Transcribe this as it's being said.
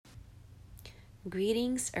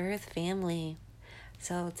Greetings, Earth family.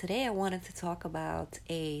 So, today I wanted to talk about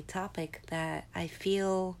a topic that I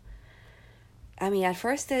feel. At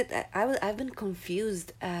first, I've been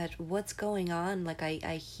confused at what's going on. Like,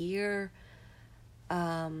 I hear,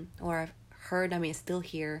 or I've heard, I still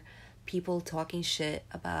hear people talking shit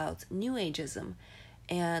about New Ageism.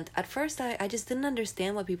 And at first, I just didn't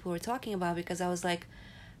understand what people were talking about because I was like,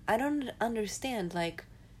 I don't understand. Like,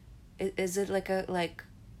 is it like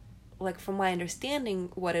from my understanding,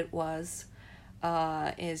 what it was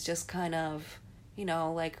is just kind of,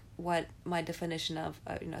 like what my definition of,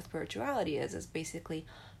 spirituality is basically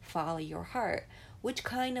follow your heart, which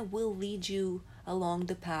kind of will lead you along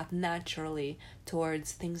the path naturally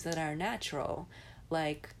towards things that are natural,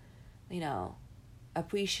 like, you know,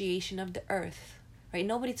 appreciation of the earth, right?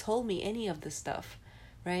 Nobody told me any of this stuff,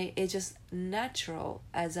 right? It's just natural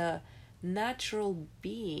as a natural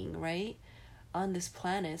being, right? On this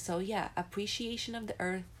planet. So yeah, appreciation of the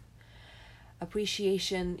earth,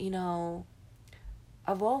 appreciation,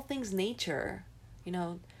 of all things nature, you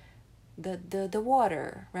know, the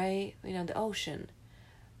water, right? The ocean,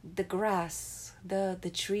 the grass,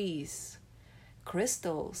 the trees,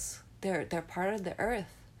 crystals. They're part of the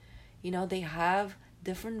earth. They have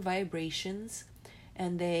different vibrations,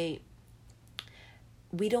 and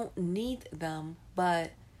we don't need them,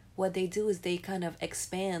 but what they do is they kind of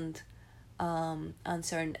expand on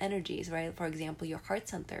certain energies, right? For example, your heart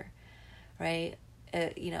center, right?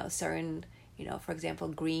 Certain, for example,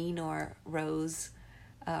 green or rose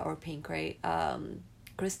or pink, right?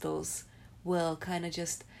 Crystals will kind of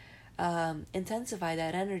just intensify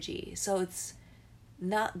that energy. So it's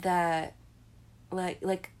not that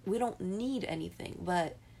like we don't need anything,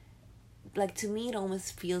 but like to me it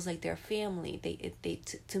almost feels like they're family.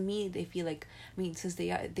 To me they feel like, since they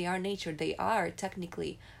are nature, they are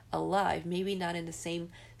technically alive, maybe not in the same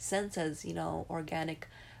sense as organic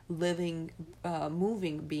living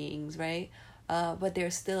moving beings, right? But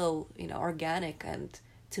they're still organic, and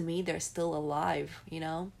to me they're still alive,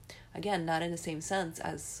 again not in the same sense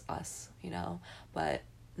as us, but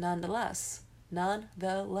nonetheless,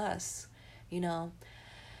 you know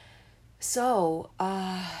so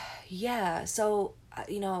yeah, so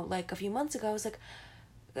like a few months ago I was like,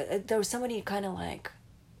 there was somebody kind of like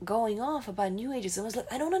going off about New Ages, and I was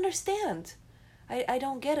like, I don't understand. I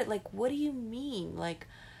don't get it. Like, what do you mean? Like,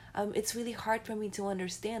 it's really hard for me to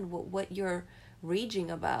understand what you're raging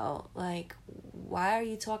about. Like, why are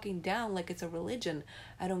you talking down like it's a religion?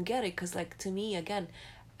 I don't get it, because like to me, again,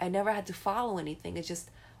 I never had to follow anything. It's just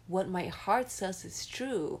what my heart says is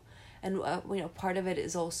true. And part of it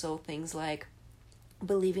is also things like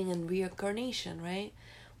believing in reincarnation, right?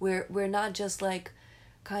 We're not just like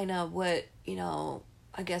kind of what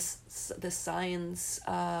I guess the science,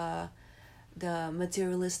 the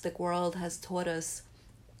materialistic world has taught us,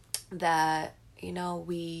 that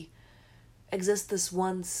we exist this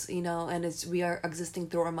once, and we are existing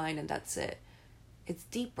through our mind, and that's it. It's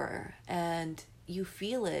deeper, and you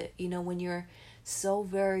feel it, when you're so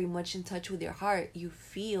very much in touch with your heart. You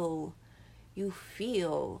feel the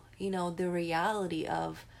reality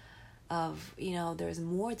of there's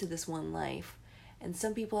more to this one life. And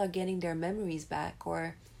some people are getting their memories back,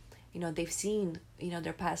 or they've seen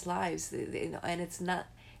their past lives, and it's not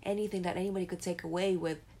anything that anybody could take away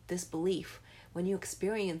with disbelief. When you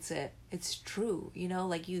experience it, it's true.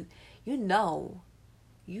 Like you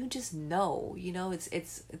just know,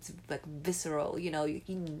 it's like visceral.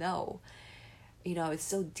 It's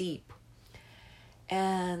so deep.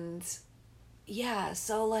 And yeah,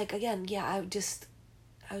 so like again, yeah, I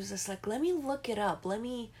was just like, let me look it up.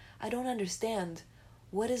 I don't understand.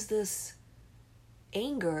 What is this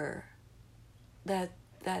anger that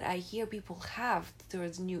I hear people have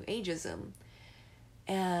towards New Ageism?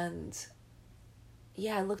 And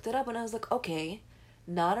yeah, I looked it up, and I was like, okay,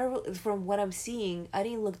 from what I'm seeing, I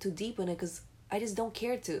didn't look too deep in it because I just don't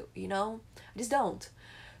care to, I just don't.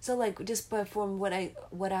 So like, just but from little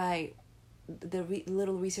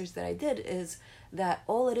research that I did, is that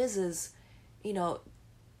all it is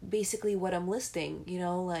basically what I'm listing,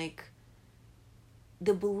 like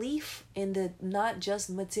the belief in the not just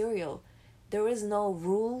material. There is no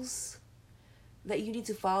rules that you need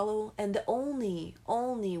to follow, and the only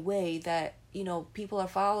way that people are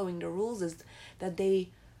following the rules is that they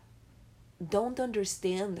don't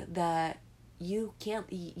understand that you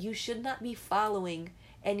should not be following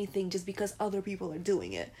anything just because other people are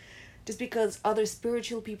doing it. Just because other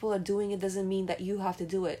spiritual people are doing it doesn't mean that you have to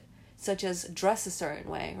do it, such as dress a certain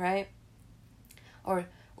way, right? Or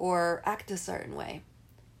act a certain way.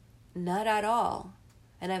 Not at all.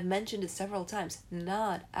 And I've mentioned it several times.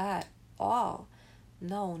 Not at all.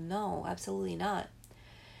 No, absolutely not.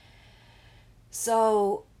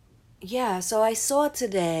 So, yeah, so I saw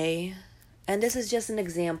today, and this is just an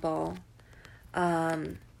example.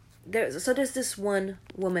 There's this one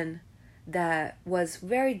woman that was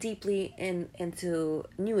very deeply into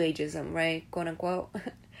New Ageism, right? Quote unquote.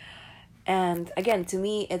 And again, to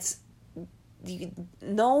me, it's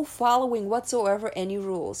no following whatsoever any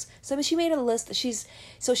rules. So she made a list. She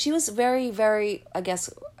was very, very, I guess,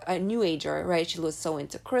 a new ager, right? She was so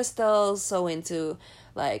into crystals, so into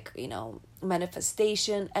like,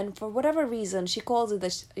 manifestation, and for whatever reason she calls it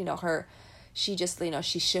that, her, she just,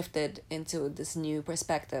 she shifted into this new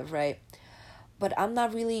perspective, right? But I'm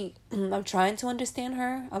not really I'm trying to understand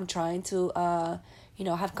her. I'm trying to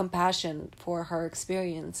have compassion for her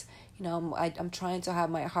experience. I'm trying to have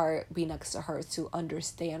my heart be next to her to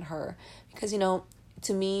understand her, because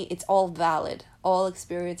to me it's all valid. All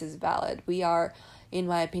experience is valid. We are, in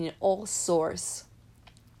my opinion, all source,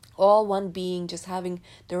 all one being, just having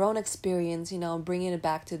their own experience, bringing it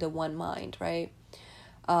back to the one mind, right?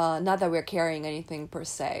 Not that we're carrying anything per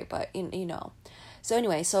se, but so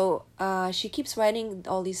anyway, she keeps writing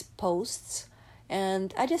all these posts,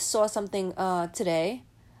 and I just saw something today,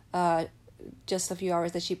 just a few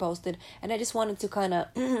hours that she posted, and I just wanted to kind of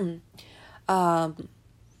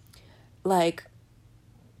like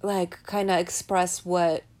kind of express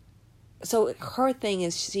what. So her thing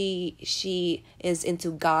is she is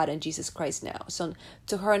into God and Jesus Christ now. So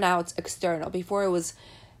to her now it's external. Before it was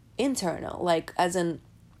internal, like as in,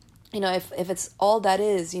 if it's all that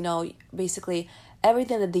is, basically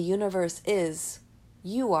everything that the universe is,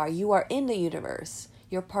 you are in the universe.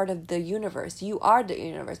 You're part of the universe. You are the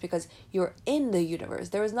universe because you're in the universe.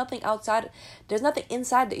 There is nothing outside. There's nothing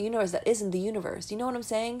inside the universe that isn't the universe. You know what I'm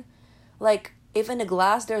saying? Like, if in a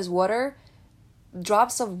glass there's water,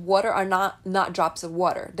 drops of water are not drops of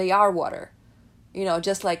water. They are water.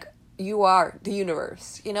 Just like you are the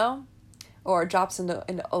universe, or drops in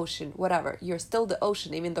the ocean, whatever. You're still the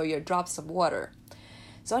ocean even though you're drops of water.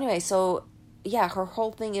 So anyway, yeah, her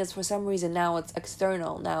whole thing is, for some reason now it's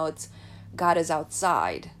external. Now it's God is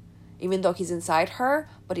outside, even though he's inside her,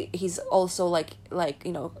 but he's also like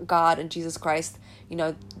God and Jesus Christ,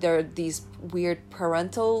 they're these weird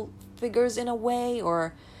parental figures in a way,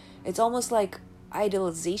 or it's almost like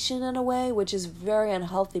idealization in a way, which is very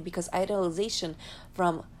unhealthy, because idealization,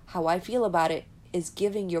 from how I feel about it, is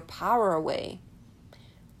giving your power away.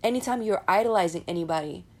 Anytime you're idolizing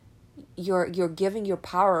anybody, you're giving your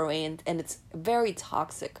power away, and it's very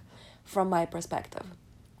toxic from my perspective.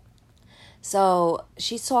 So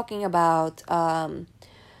she's talking about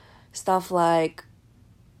stuff like,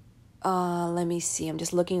 let me see, I'm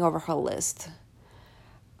just looking over her list.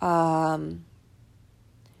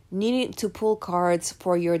 Needing to pull cards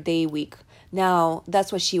for your day week. Now,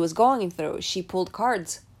 that's what she was going through. She pulled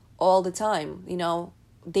cards all the time,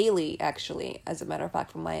 daily, actually, as a matter of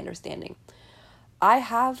fact, from my understanding. I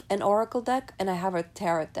have an oracle deck and I have a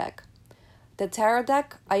tarot deck. The tarot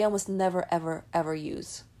deck, I almost never, ever, ever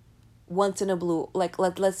use. Once in a blue, like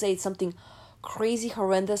let's say something crazy,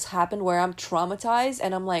 horrendous happened where I'm traumatized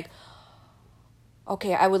and I'm like,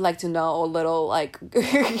 okay, I would like to know a little, like,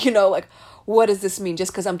 like, what does this mean?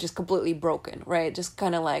 Just because I'm just completely broken, right? Just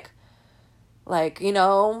kind of like,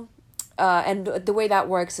 and the way that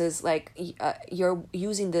works is like, you're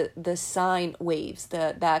using the sine waves,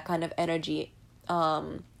 that kind of energy.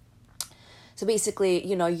 So basically,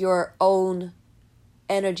 your own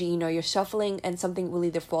energy, you're shuffling and something will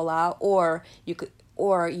either fall out, or you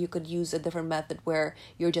could use a different method where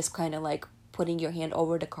you're just kind of like putting your hand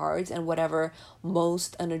over the cards, and whatever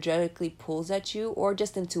most energetically pulls at you, or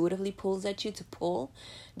just intuitively pulls at you to pull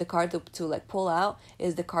the card to like pull out,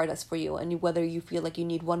 is the card that's for you. And whether you feel like you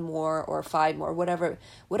need one more or five more, whatever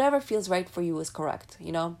feels right for you is correct,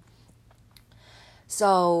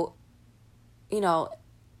 So,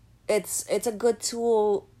 it's a good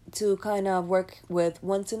tool to kind of work with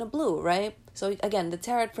once in a blue, right? So again, the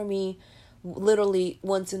tarot for me, literally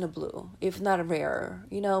once in a blue, if not rarer,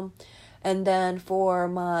 And then for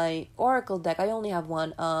my oracle deck, I only have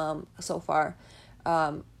one so far.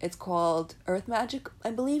 It's called Earth Magic,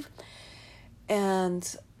 I believe.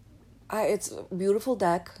 And it's a beautiful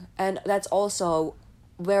deck, and that's also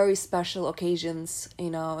very special occasions.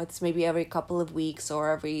 It's maybe every couple of weeks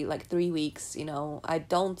or every like 3 weeks. I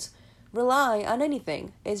don't rely on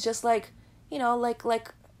anything. It's just like,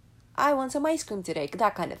 like I want some ice cream today,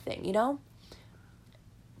 that kind of thing.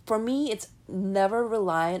 For me, it's never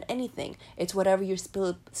rely on anything. It's whatever your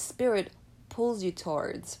spirit pulls you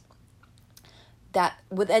towards. That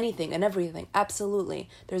with anything and everything, absolutely.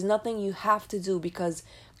 There's nothing you have to do because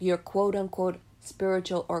you're quote unquote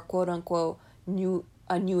spiritual or quote unquote new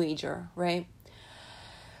a new ager, right?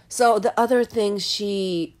 So the other thing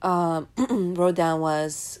she wrote down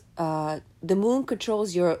was the moon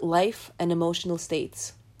controls your life and emotional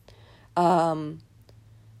states.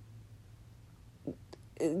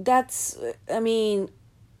 That's, I mean,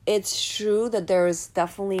 it's true that there is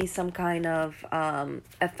definitely some kind of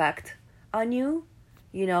effect on you,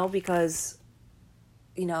 because,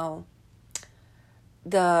 you know,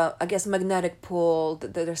 I guess, magnetic pull,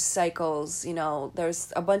 there's cycles,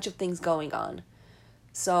 there's a bunch of things going on.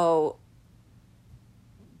 So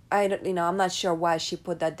I don't, I'm not sure why she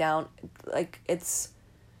put that down. Like, it's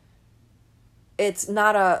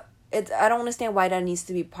not I don't understand why that needs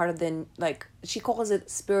to be part of the, like, she calls it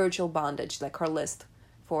spiritual bondage, like her list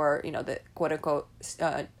for, the quote unquote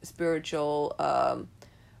spiritual,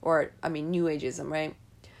 or, I mean, New Ageism, right?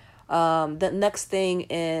 The next thing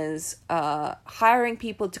is hiring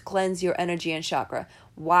people to cleanse your energy and chakra.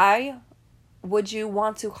 Why would you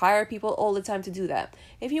want to hire people all the time to do that?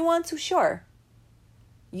 If you want to, sure.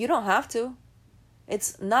 You don't have to.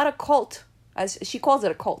 It's not a cult, as she calls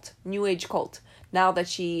it, a cult, New Age cult. Now that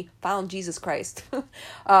she found Jesus Christ,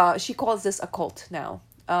 she calls this a cult now.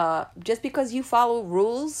 Just because you follow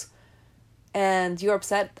rules and you're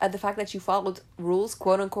upset at the fact that you followed rules,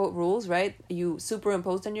 quote unquote rules, right? You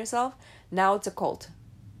superimposed on yourself. Now it's a cult.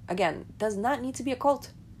 Again, does not need to be a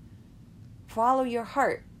cult. Follow your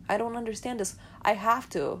heart. I don't understand this. I have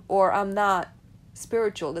to, or I'm not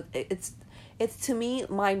spiritual. It's to me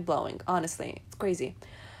mind blowing. Honestly, it's crazy.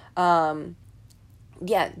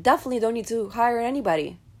 Yeah, definitely don't need to hire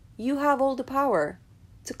anybody. You have all the power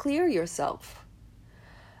to clear yourself.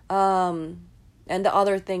 And the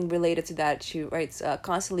other thing related to that, she writes,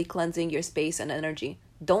 constantly cleansing your space and energy.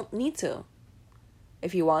 Don't need to.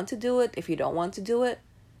 If you want to do it, if you don't want to do it,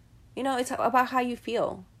 it's about how you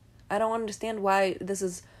feel. I don't understand why this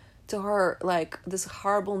is, to her, like, this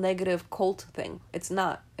horrible negative cult thing. It's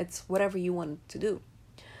not. It's whatever you want to do.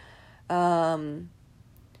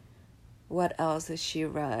 What else does she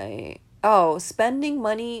write? Oh, spending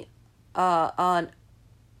money on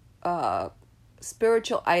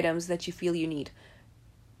spiritual items that you feel you need.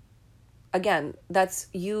 Again, that's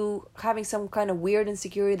you having some kind of weird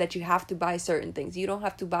insecurity that you have to buy certain things. You don't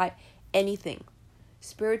have to buy anything.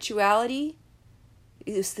 Spirituality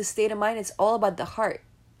is the state of mind. It's all about the heart.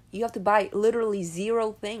 You have to buy literally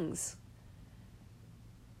 0 things.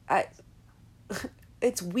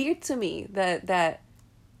 It's weird to me that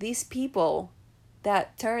these people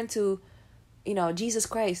that turn to, Jesus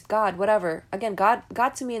Christ, God, whatever. Again, God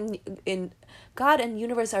to me in God and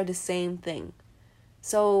universe are the same thing.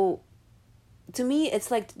 So to me, it's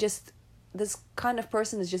like just this kind of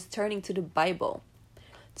person is just turning to the Bible,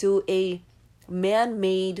 to a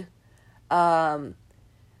man-made and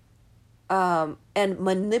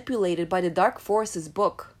manipulated by the dark forces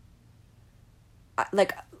book.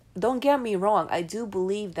 Like, don't get me wrong, I do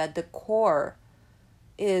believe that the core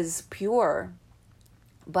is pure,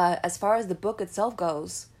 but as far as the book itself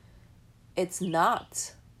goes, it's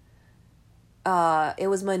not. It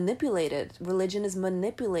was manipulated. Religion is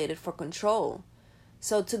manipulated for control.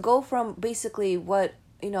 So to go from basically what,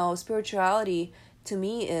 spirituality to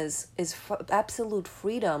me is absolute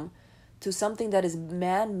freedom, to something that is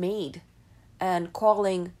man-made, and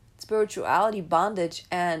calling spirituality bondage,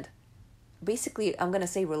 and basically, I'm going to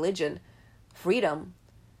say religion freedom.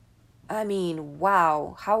 I mean,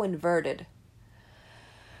 wow, how inverted.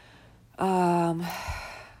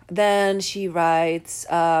 Then she writes,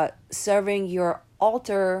 serving your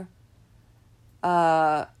altar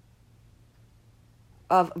of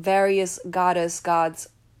various gods.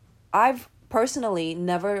 I've personally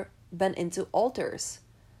never been into altars.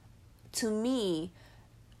 To me,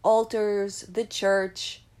 altars, the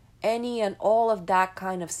church, any and all of that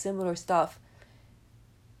kind of similar stuff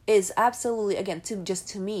is absolutely, again,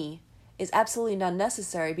 to me, is absolutely not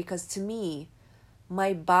necessary, because to me,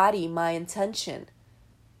 my body, my intention,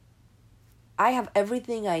 I have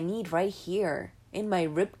everything I need right here in my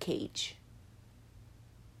rib cage.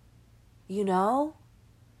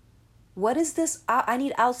 What is this? I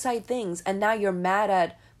need outside things, and now you're mad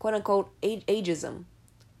at quote unquote ageism.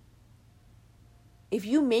 If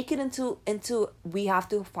you make it into we have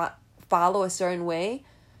to follow a certain way,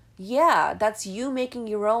 yeah, that's you making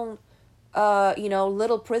your own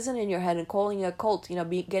little prison in your head and calling it a cult,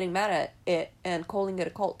 getting mad at it and calling it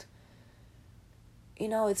a cult.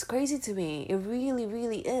 It's crazy to me. It really,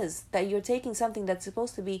 really is, that you're taking something that's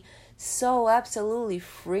supposed to be so absolutely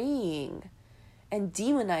freeing and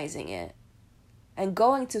demonizing it and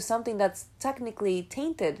going to something that's technically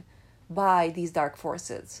tainted by these dark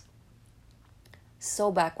forces.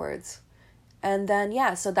 So backwards. And then,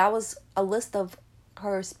 yeah, so that was a list of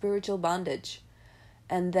her spiritual bondage.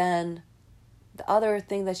 And then the other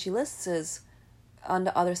thing that she lists is, on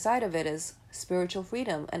the other side of it, is spiritual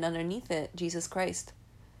freedom, and underneath it, Jesus Christ.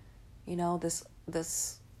 You know,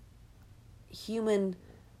 this human,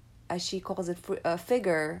 as she calls it, a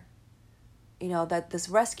figure, you know, that this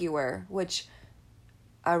rescuer, which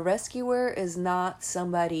a rescuer is not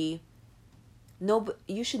somebody, no,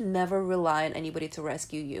 you should never rely on anybody to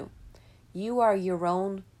rescue you. You are your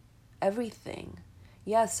own everything.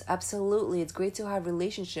 Yes, absolutely, it's great to have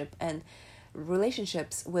relationships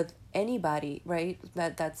with anybody, right?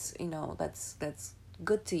 That's you know, that's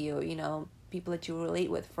good to you, you know, people that you relate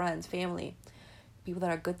with, friends, family, people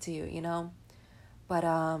that are good to you, you know. But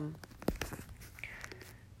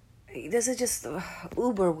this is just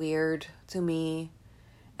uber weird to me.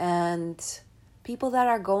 And people that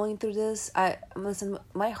are going through this, listen,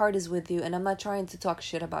 my heart is with you, and I'm not trying to talk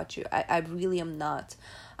shit about you. I really am not.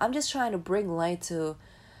 I'm just trying to bring light to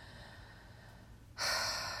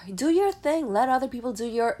do your thing. Let other people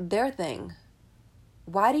do their thing.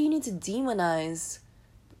 Why do you need to demonize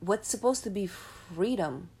what's supposed to be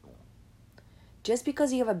freedom? Just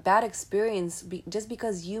because you have a bad experience, just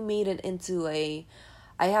because you made it into I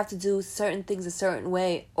have to do certain things a certain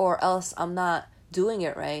way or else I'm not doing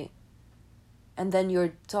it right, and then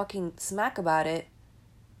you're talking smack about it,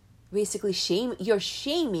 basically you're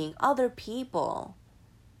shaming other people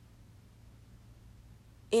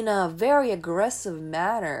in a very aggressive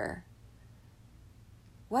manner.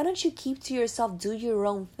 Why don't you keep to yourself, do your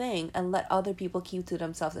own thing, and let other people keep to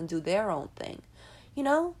themselves and do their own thing? You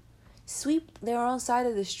know, sweep their own side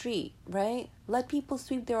of the street, right? Let people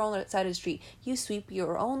sweep their own side of the street. You sweep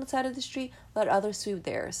your own side of the street, let others sweep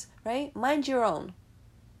theirs, right? Mind your own,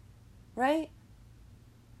 right?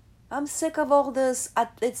 I'm sick of all this.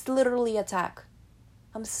 It's literally attack.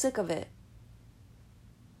 I'm sick of it.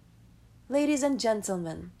 Ladies and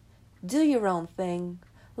gentlemen, do your own thing.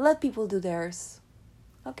 Let people do theirs.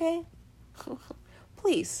 Okay?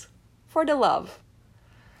 Please. For the love.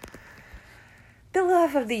 The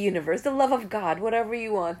love of the universe. The love of God. Whatever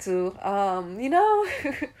you want to. You know?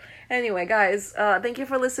 Anyway, guys. Thank you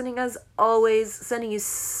for listening. As always, sending you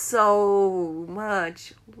so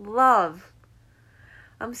much love.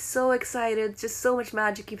 I'm so excited. Just so much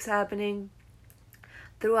magic keeps happening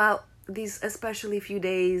throughout these especially few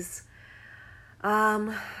days.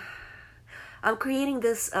 I'm creating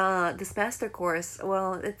this master course.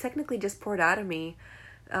 Well, it technically just poured out of me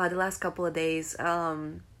the last couple of days.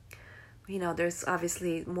 You know, there's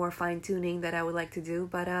obviously more fine-tuning that I would like to do,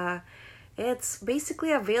 but it's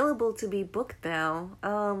basically available to be booked now.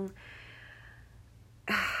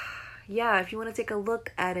 Yeah, if you want to take a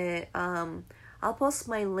look at it, I'll post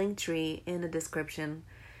my Linktree in the description.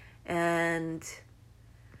 And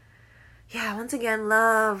yeah, once again,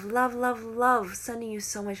 love, sending you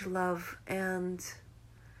so much love, and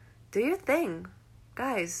do your thing,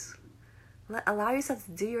 guys. Allow yourself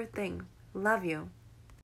to do your thing. Love you.